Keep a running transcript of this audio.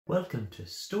Welcome to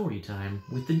Storytime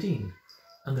with the Dean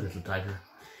and the Little Tiger.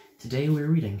 Today we're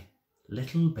reading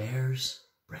Little Bear's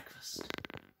Breakfast.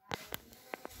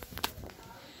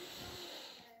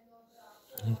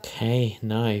 Okay,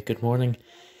 now, good morning,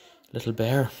 Little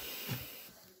Bear.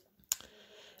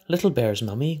 Little Bear's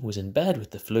mummy was in bed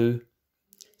with the flu,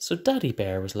 so Daddy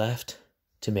Bear was left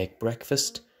to make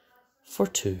breakfast for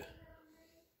two.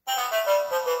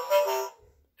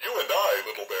 You and I,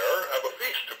 Little Bear, have a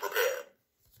feast to prepare.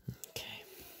 Okay.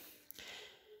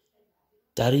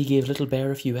 Daddy gave Little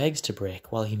Bear a few eggs to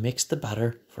break while he mixed the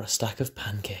batter for a stack of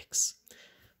pancakes.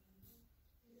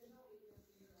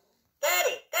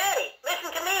 Daddy,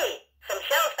 listen to me. Some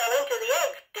shells fell into the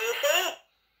eggs. Do you see?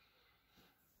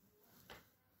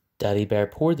 Daddy Bear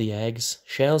poured the eggs,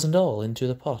 shells and all, into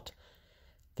the pot.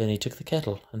 Then he took the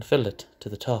kettle and filled it to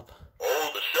the top.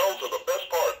 Oh, the shells are the best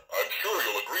part. I'm sure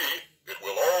you'll agree. It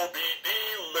will all be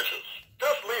delicious.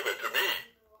 Just leave it to me.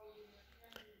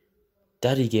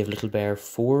 Daddy gave Little Bear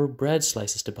 4 bread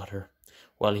slices to butter,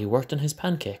 while he worked on his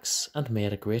pancakes and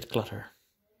made a great glutter.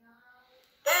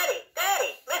 Daddy,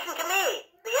 listen to me.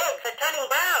 The eggs are turning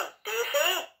brown. Do you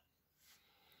see?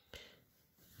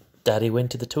 Daddy went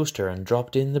to the toaster and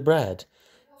dropped in the bread.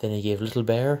 Then he gave Little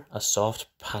Bear a soft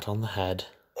pat on the head.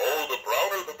 Oh, the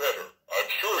browner the better. I'm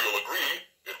sure you'll agree.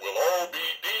 It will all be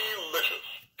delicious.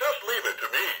 Just leave it to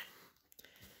me.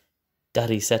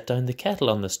 Daddy set down the kettle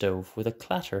on the stove with a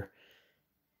clatter.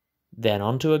 Then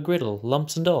onto a griddle,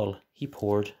 lumps and all, he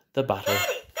poured the batter.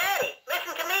 Daddy,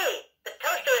 listen to me. The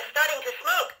toaster is starting to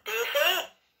smoke. Do you see?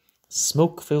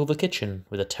 Smoke filled the kitchen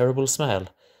with a terrible smell,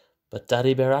 but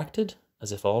Daddy Bear acted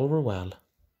as if all were well.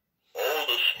 Oh,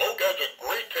 the smoke adds a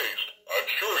great taste. I'm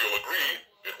sure you'll agree.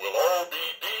 It will all be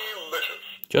delicious.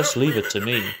 Just leave it to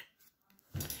me.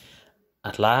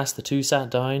 At last the two sat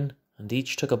down, and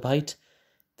each took a bite.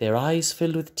 Their eyes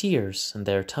filled with tears, and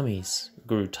their tummies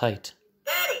grew tight.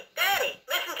 Daddy,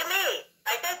 listen to me.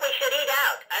 I think we should eat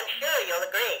out. I'm sure you'll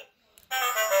agree.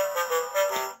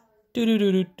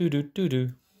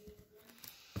 Do-do-do-do-do-do-do.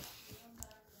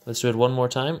 Let's do it one more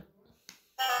time.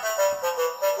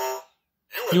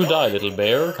 You and I, Little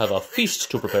Bear, have a feast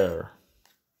to prepare.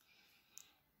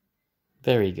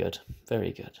 Very good,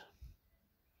 very good.